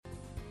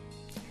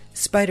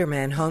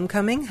Spider-Man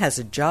Homecoming has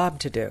a job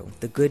to do.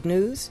 The good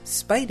news?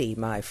 Spidey,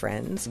 my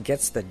friends,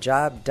 gets the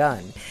job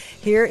done.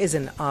 Here is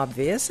an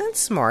obvious and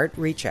smart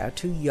reach out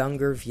to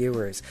younger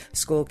viewers,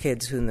 school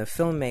kids whom the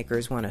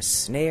filmmakers want to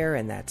snare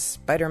in that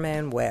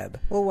Spider-Man web.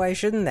 Well, why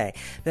shouldn't they?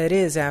 That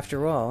is,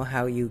 after all,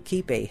 how you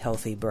keep a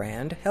healthy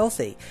brand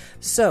healthy.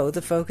 So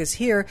the focus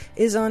here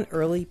is on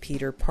early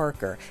Peter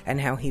Parker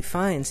and how he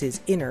finds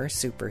his inner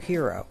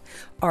superhero.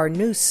 Our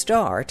new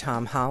star,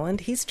 Tom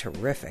Holland, he's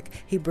terrific.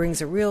 He brings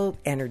a real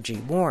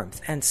energy,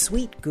 warmth, and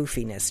sweet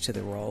goofiness to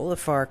the role, a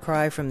far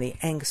cry from the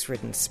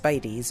angst-ridden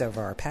Spideys of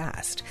our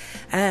past.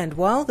 And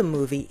while the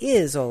movie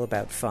is all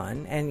about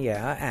fun and,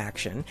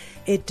 action,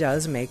 it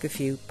does make a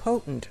few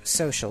potent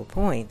social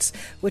points,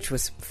 which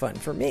was fun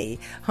for me.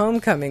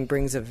 Homecoming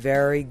brings a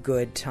very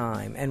good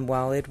time, and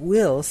while it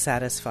will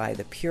satisfy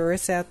the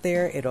purists out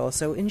there, it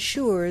also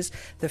ensures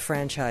the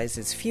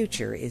franchise's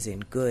future is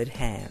in good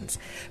hands.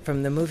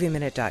 From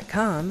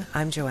themovieminute.com,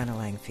 I'm Joanna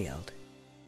Langfield.